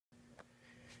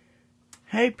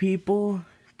Hey people,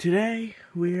 today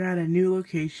we're at a new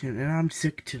location and I'm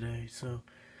sick today, so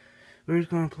we're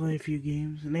just gonna play a few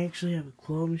games. And they actually have a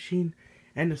claw machine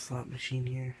and a slot machine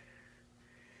here.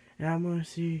 And I'm gonna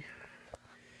see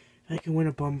if I can win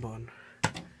a bonbon.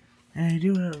 And I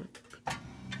do have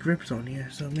grips on here,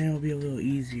 so maybe it'll be a little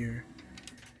easier.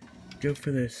 Go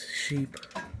for this sheep.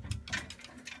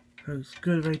 That's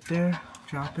good right there.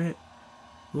 Drop it.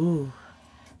 Ooh,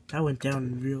 that went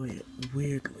down really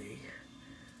weirdly.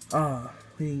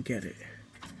 We didn't get it.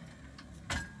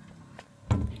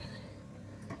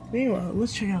 Meanwhile,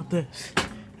 let's check out this.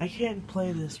 I can't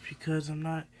play this because I'm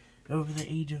not over the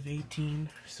age of 18,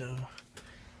 so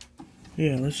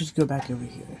yeah, let's just go back over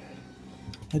here.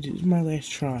 This is my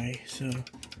last try, so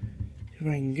if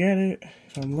I can get it,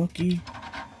 if I'm lucky.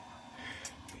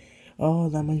 Oh,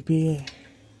 that might be it.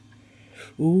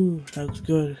 Ooh, that looks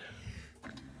good.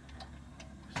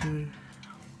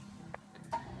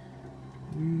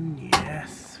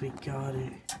 Yes, we got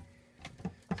it.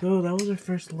 So that was our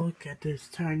first look at this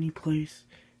tiny place.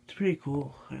 It's pretty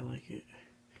cool. I like it.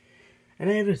 And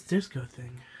they have this disco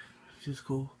thing, which is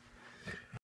cool.